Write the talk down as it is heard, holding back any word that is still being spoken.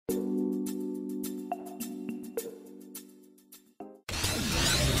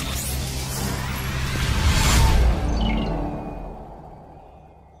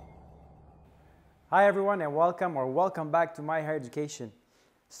Hi everyone and welcome back to My Hair Education.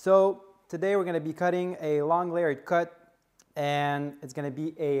 So today we're going to be cutting a long layered cut, and it's going to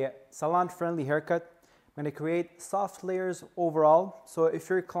be a salon friendly haircut. I'm going to create soft layers overall. So if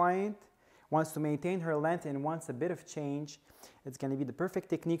your client wants to maintain her length and wants a bit of change, it's going to be the perfect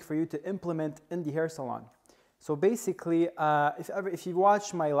technique for you to implement in the hair salon. So basically, if you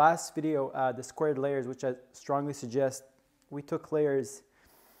watched my last video, the squared layers, which I strongly suggest, we took layers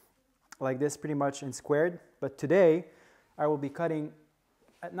like this pretty much in squared, but today I will be cutting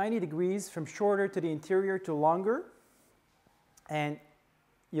at 90 degrees from shorter to the interior to longer, and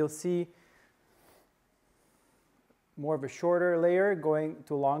you'll see more of a shorter layer going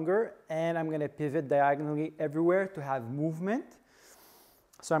to longer, and I'm going to pivot diagonally everywhere to have movement.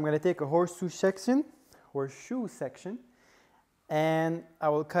 So I'm going to take a horseshoe section, and I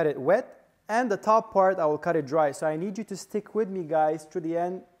will cut it wet, and the top part I will cut it dry. So I need you to stick with me, guys, to the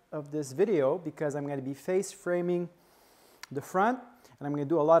end of this video, because I'm going to be face framing the front, and I'm going to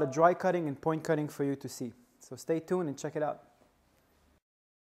do a lot of dry cutting and point cutting for you to see. So stay tuned and check it out.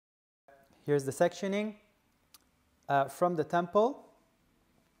 Here's the sectioning from the temple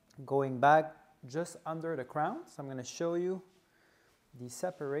going back just under the crown. So I'm going to show you the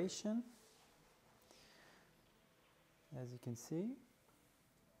separation, as you can see.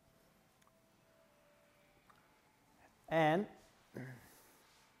 And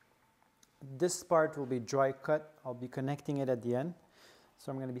this part will be dry cut. I'll be connecting it at the end.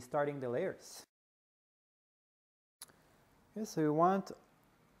 So I'm going to be starting the layers. Okay, so we want,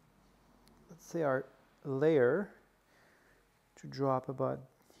 let's say, our layer to drop about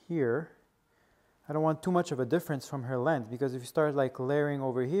here. I don't want too much of a difference from her length, because if you start like layering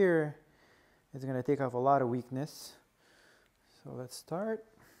over here, it's going to take off a lot of weakness. So let's start.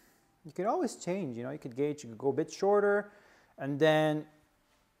 You can always change, you could gauge, you could go a bit shorter, and then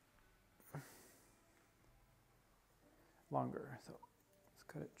longer. So let's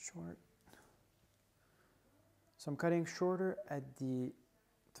cut it short. So I'm cutting shorter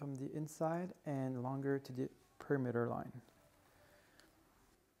from the inside and longer to the perimeter line.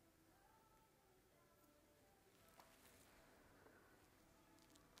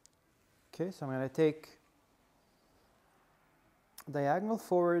 Okay, so I'm going to take diagonal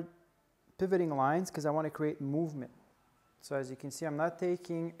forward pivoting lines because I want to create movement. So as you can see, I'm not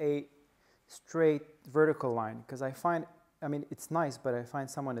taking a straight vertical line, because I mean, it's nice, but I find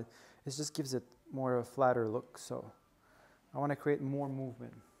someone that it just gives it more of a flatter look. So I want to create more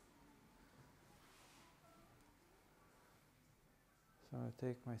movement. So I'm going to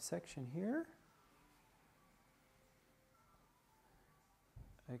take my section here.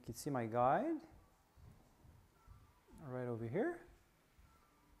 I can see my guide right over here.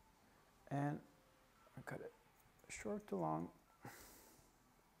 And I cut it short to long.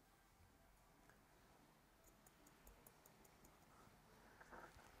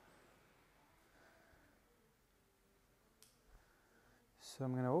 So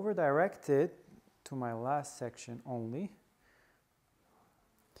I'm going to over direct it to my last section only.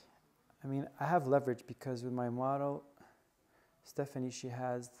 I mean, I have leverage because with my model, Stephanie, she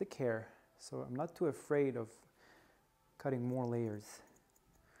has thick hair. So I'm not too afraid of cutting more layers.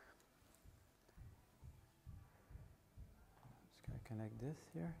 Just going to connect this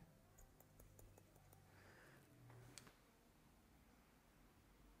here.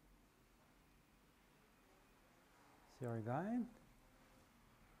 See our guide?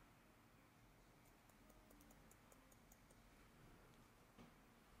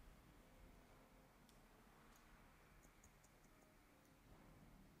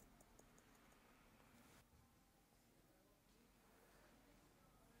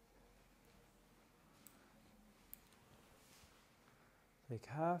 Take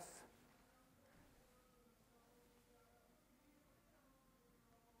half.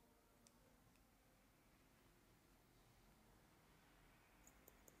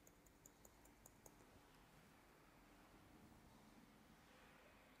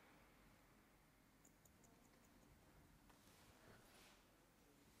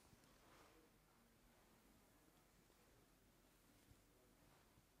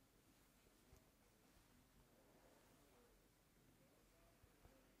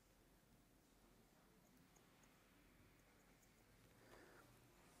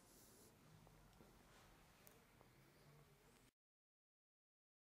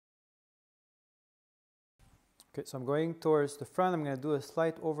 Okay, so I'm going towards the front. I'm going to do a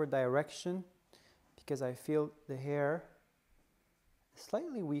slight over direction because I feel the hair is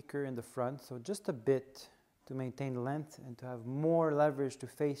slightly weaker in the front, so just a bit to maintain length and to have more leverage to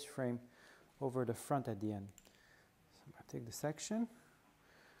face frame over the front at the end. So I'm going to take the section.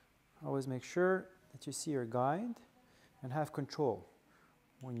 Always make sure that you see your guide and have control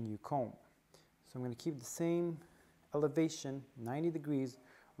when you comb. So I'm going to keep the same elevation, 90 degrees.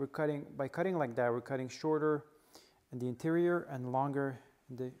 By cutting like that, we're cutting shorter in the interior and longer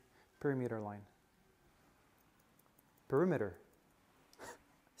in the perimeter line. Perimeter.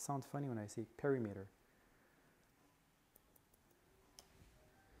 Sounds funny when I say perimeter.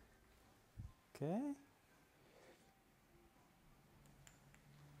 Okay.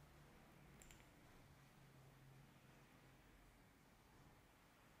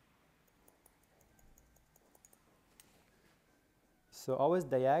 So always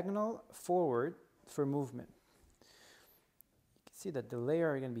diagonal forward for movement. You can see that the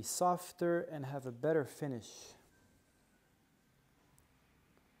layer are going to be softer and have a better finish.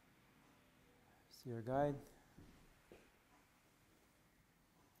 See your guide.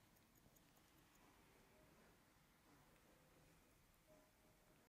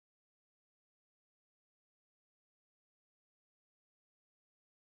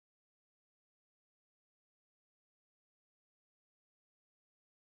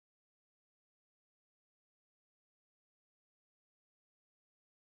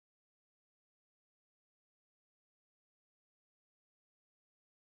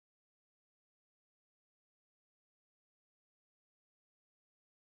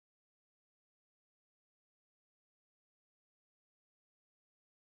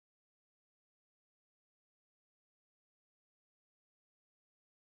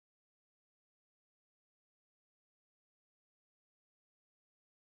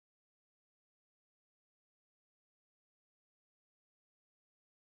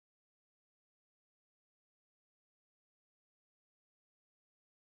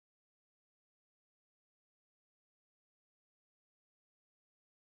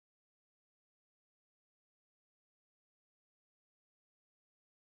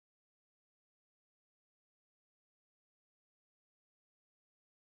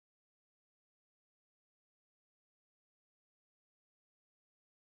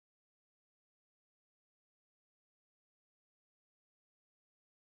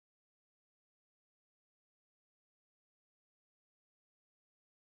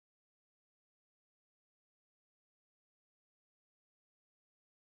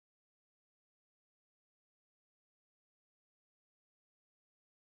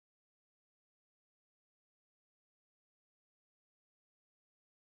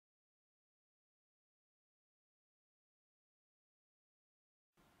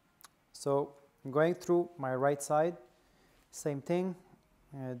 So I'm going through my right side, same thing.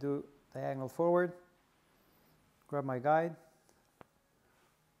 I'm going to do diagonal forward, grab my guide.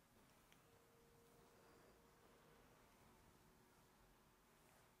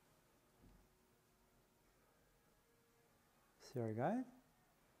 See our guide.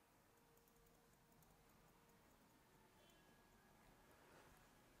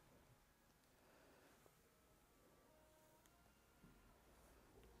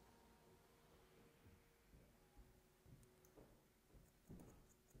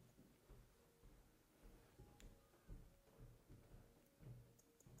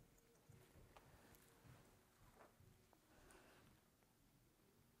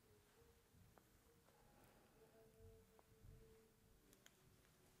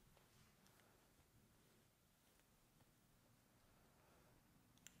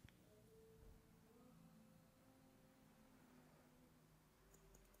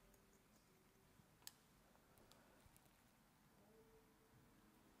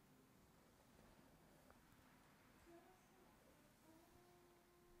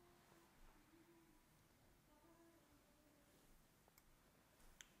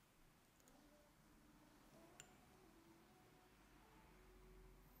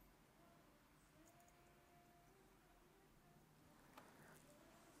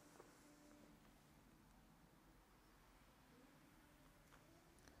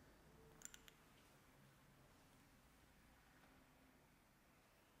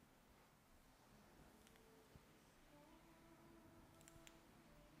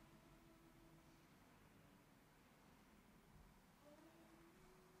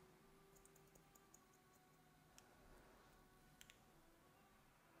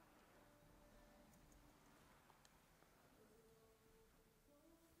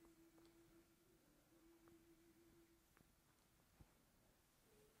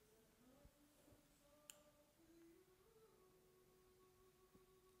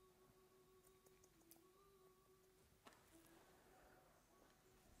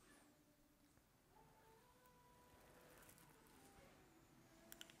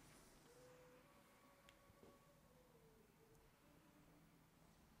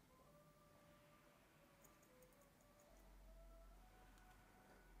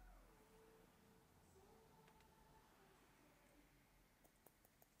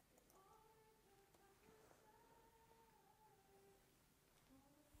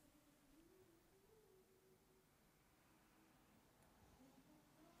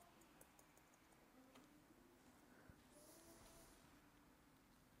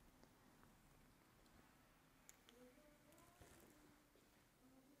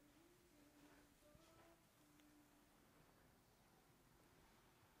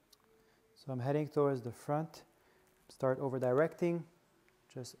 So I'm heading towards the front, start over directing,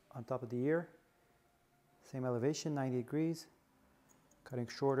 just on top of the ear. Same elevation, 90 degrees, cutting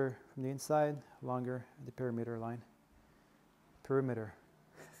shorter from the inside, longer at the perimeter line. Perimeter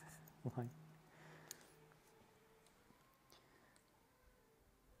line.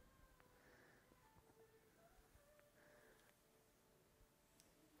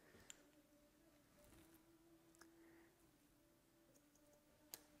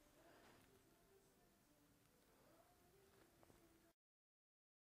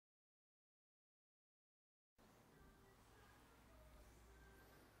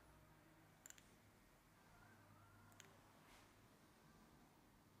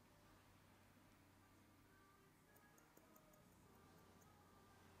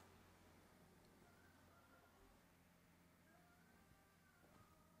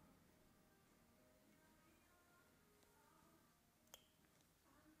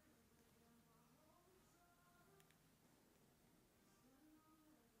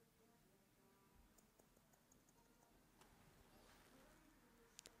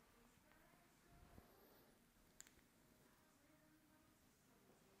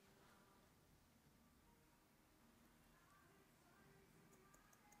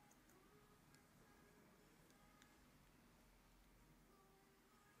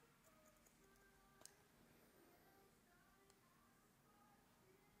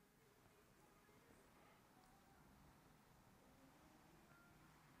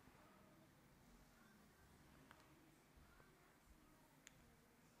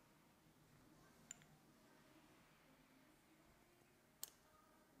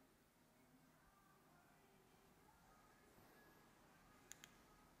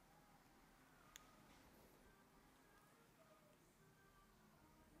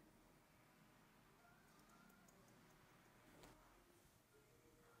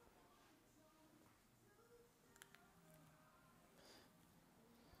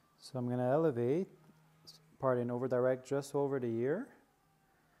 So I'm going to elevate, part and over direct just over the ear.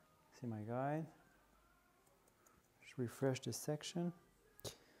 See my guide. Just refresh this section.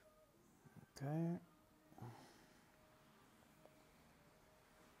 Okay.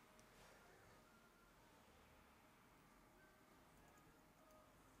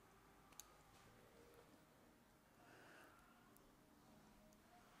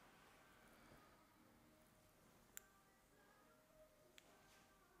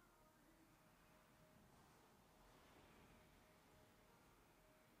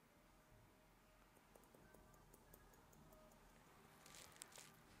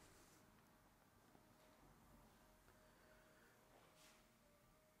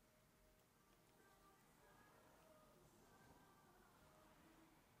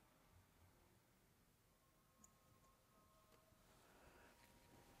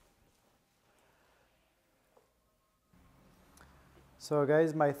 So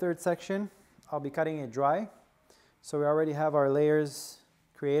guys, my third section, I'll be cutting it dry. So we already have our layers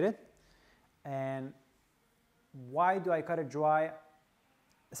created. And why do I cut it dry?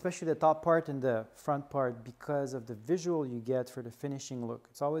 Especially the top part and the front part, because of the visual you get for the finishing look.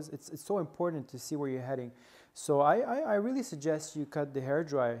 It's so important to see where you're heading. So I really suggest you cut the hair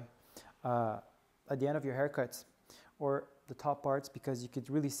dry at the end of your haircuts, or the top parts, because you could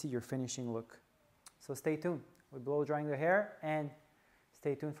really see your finishing look. So stay tuned. We're blow drying the hair, and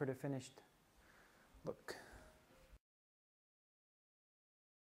stay tuned for the finished look.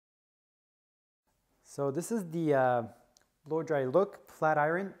 So this is the blow dry look, flat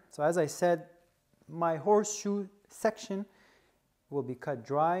iron. So as I said, my horseshoe section will be cut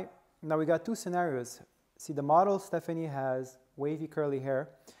dry. Now we got two scenarios. See, the model, Stephanie, has wavy curly hair.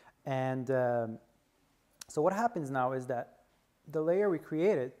 And so what happens now is that the layer we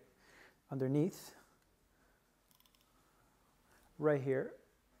created underneath, right here,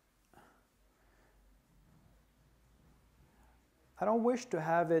 I don't wish to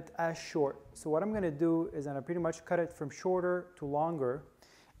have it as short. So what I'm going to do is I'm going to pretty much cut it from shorter to longer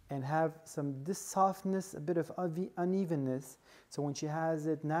and have some this softness, a bit of unevenness. So when she has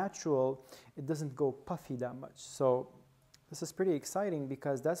it natural, it doesn't go puffy that much. So this is pretty exciting,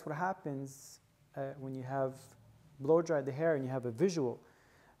 because that's what happens when you have blow dry the hair and you have a visual.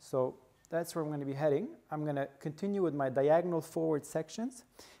 So that's where I'm going to be heading. I'm going to continue with my diagonal forward sections.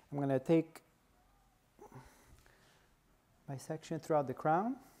 I'm going to take my section throughout the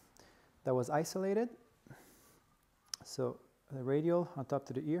crown that was isolated. So the radial on top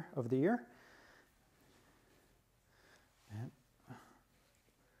of the ear, and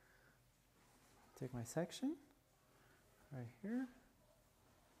take my section right here,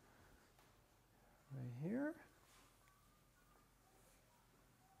 right here.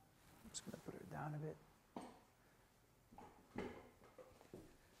 I'm just going to down a bit.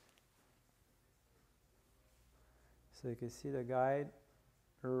 So you can see the guide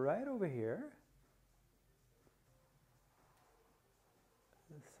right over here.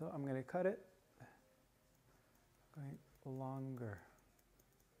 So I'm going to cut it going longer.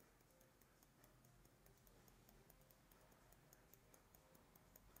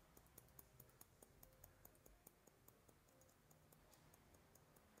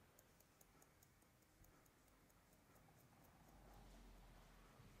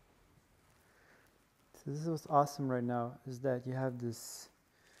 So this is what's awesome right now, is that you have these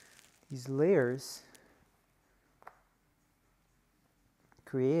layers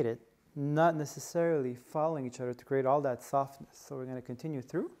created, not necessarily following each other to create all that softness. So we're going to continue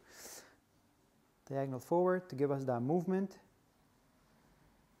through, diagonal forward to give us that movement.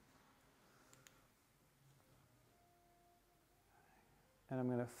 And I'm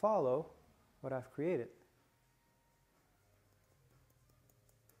going to follow what I've created.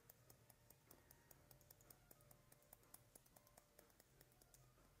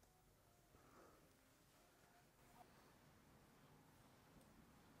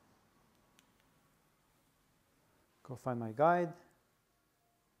 Go find my guide.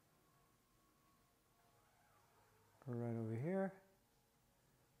 Go right over here.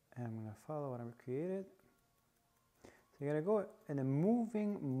 And I'm going to follow what I've created. So you're going to go in a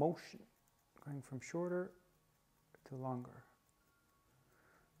moving motion, going from shorter to longer.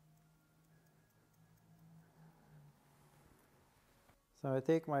 So I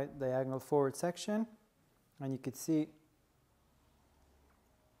take my diagonal forward section, and you can see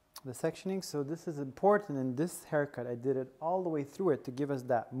the sectioning. So this is important in this haircut. I did it all the way through it to give us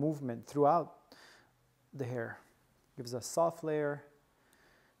that movement throughout the hair. Gives us a soft layer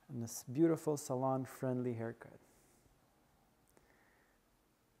and this beautiful salon-friendly haircut.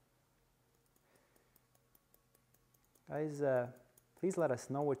 Guys, please let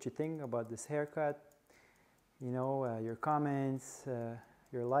us know what you think about this haircut. You know, your comments,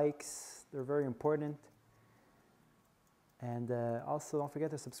 your likes, they're very important. And also don't forget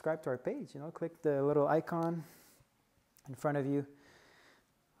to subscribe to our page. You know, click the little icon in front of you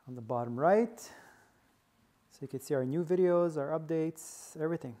on the bottom right, so you can see our new videos, our updates,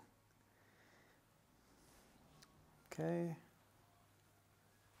 everything. Okay.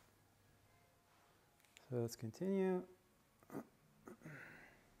 So let's continue.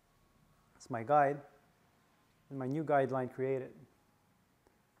 It's my guide and my new guideline created.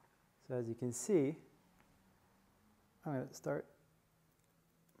 So as you can see, I'm going to start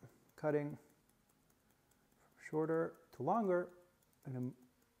cutting from shorter to longer, and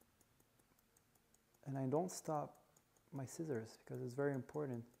I don't stop my scissors because it's very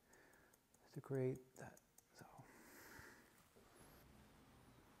important to create that. So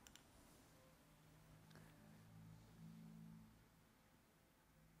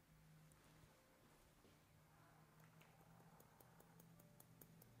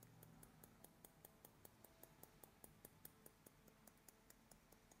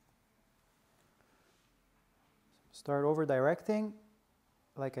start over directing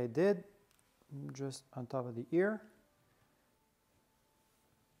like I did, just on top of the ear.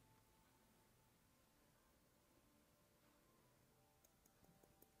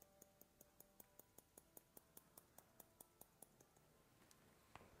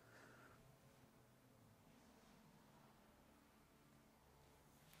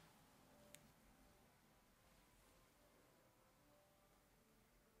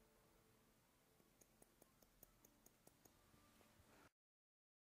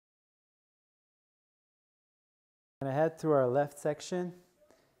 And I head through our left section,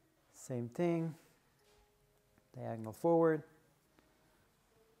 same thing, diagonal forward.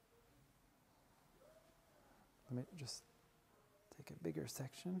 Let me just take a bigger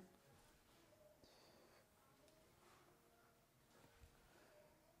section.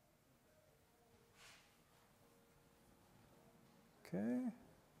 Okay,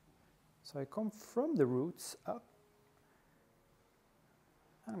 so I come from the roots up,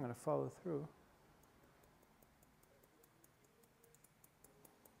 and I'm going to follow through.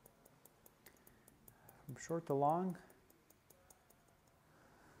 From short to long.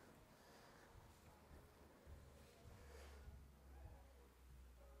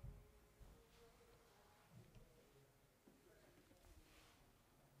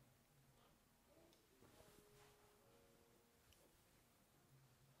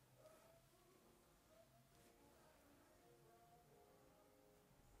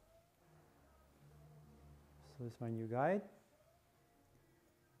 So this is my new guide.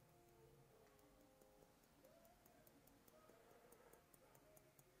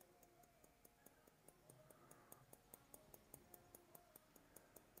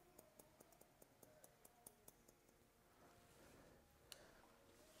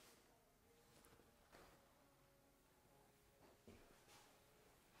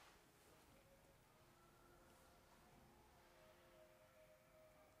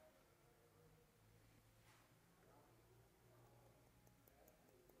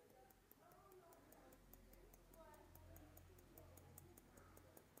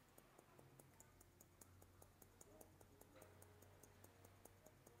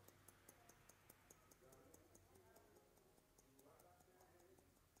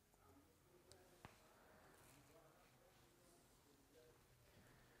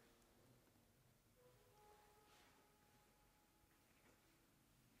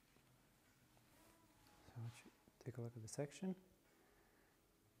 a look at the section.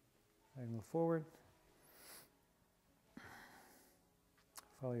 Diagonal forward.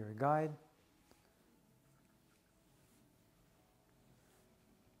 Follow your guide.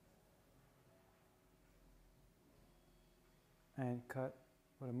 And cut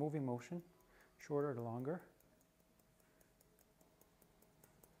with a moving motion, shorter to longer.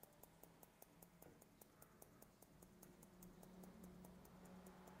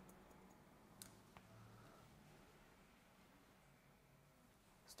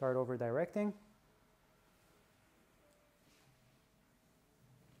 Start over directing.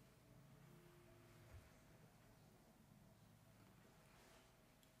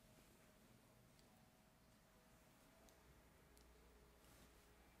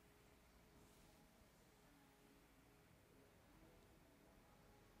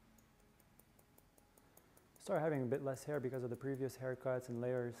 Start having a bit less hair because of the previous haircuts and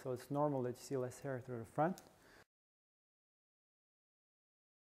layers, so it's normal that you see less hair through the front.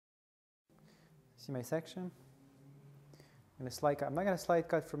 See my section? I'm going to slide cut. I'm not going to slide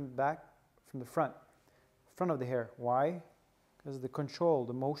cut from the back, from the front of the hair. Why? Because of the control,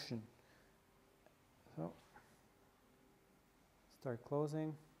 the motion. So, start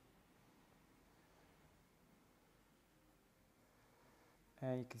closing.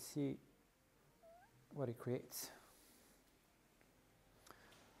 And you can see what it creates.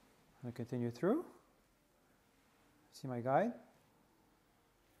 I'm going to continue through. See my guide?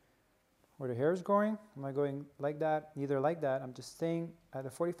 Where the hair is going, am I going like that? Neither like that. I'm just staying at a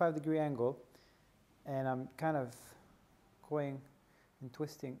 45-degree angle, and I'm kind of going and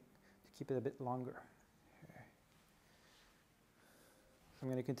twisting to keep it a bit longer. Okay. I'm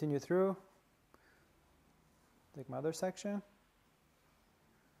going to continue through. Take my other section.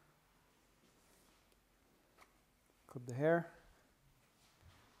 Clip the hair.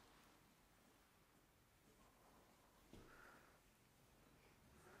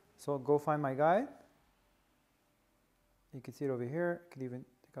 So go find my guide. You can see it over here. You can even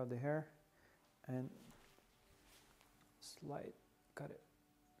take out the hair and slide, cut it.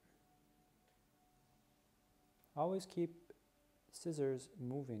 Always keep scissors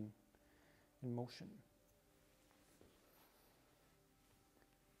moving, in motion.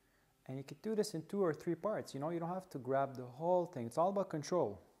 And you could do this in 2 or 3 parts. You know, you don't have to grab the whole thing. It's all about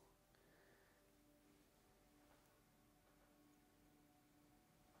control.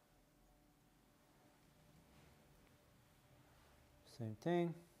 Same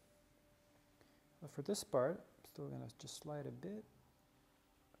thing. But for this part, I'm still going to just slide a bit.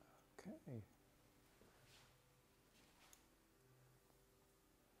 Okay.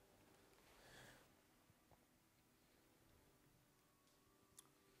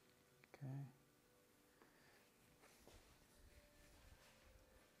 Okay.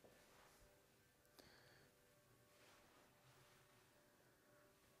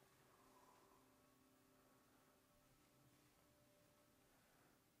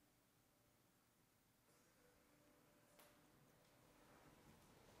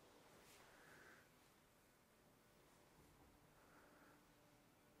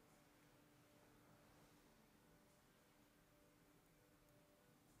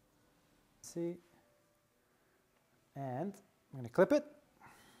 See, and I'm going to clip it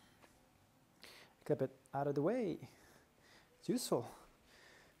out of the way. It's useful.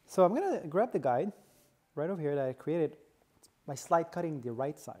 So I'm going to grab the guide right over here that I created by slide cutting the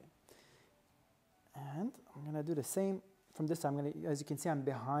right side, and I'm going to do the same from this side. As you can see, I'm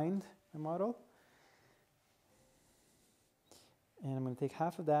behind the model, and I'm going to take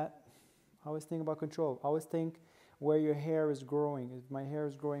half of that. Always think about control. Always think where your hair is growing. If my hair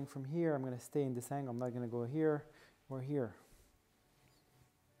is growing from here, I'm going to stay in this angle. I'm not going to go here or here.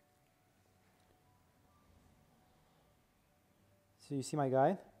 So you see my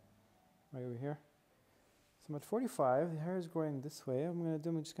guide right over here. So I'm at 45. The hair is growing this way. I'm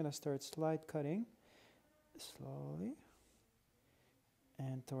just going to start slide cutting slowly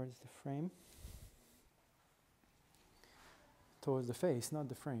and towards the frame. Towards the face, not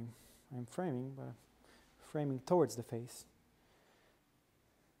the frame. I'm framing, but framing towards the face.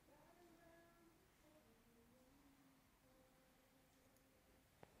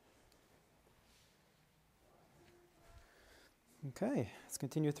 Okay, let's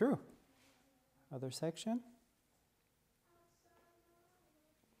continue through. Other section.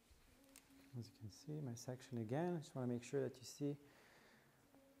 As you can see, my section again. I just want to make sure that you see.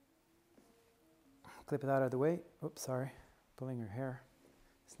 Clip it out of the way. Oops, sorry. Pulling your hair.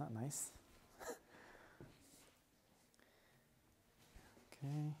 It's not nice.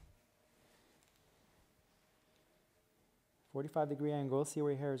 Okay. 45-degree angle. See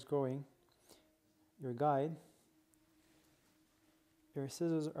where your hair is growing. Your guide. your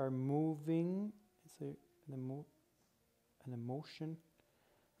scissors are moving. It's an emotion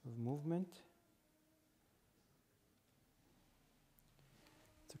of movement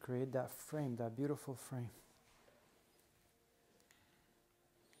to create that frame, that beautiful frame.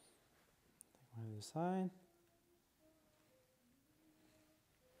 Take one to the side.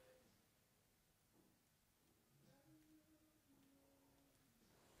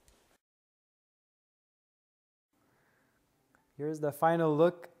 Here's the final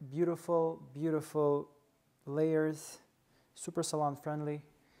look. Beautiful, beautiful layers, super salon friendly.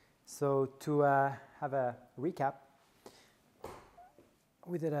 So to have a recap,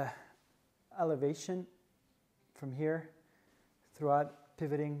 we did a elevation from here throughout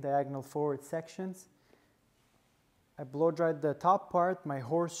pivoting diagonal forward sections. I blow dried the top part, my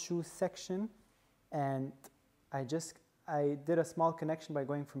horseshoe section, and I did a small connection by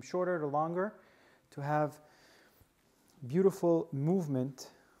going from shorter to longer to have beautiful movement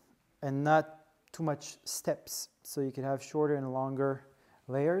and not too much steps, so you could have shorter and longer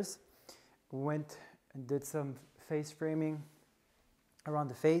layers. Went and did some face framing around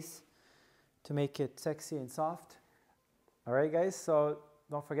the face to make it sexy and soft. All right, guys, so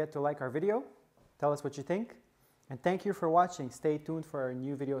don't forget to like our video, tell us what you think, and thank you for watching. Stay tuned for our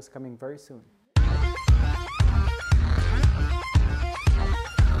new videos coming very soon.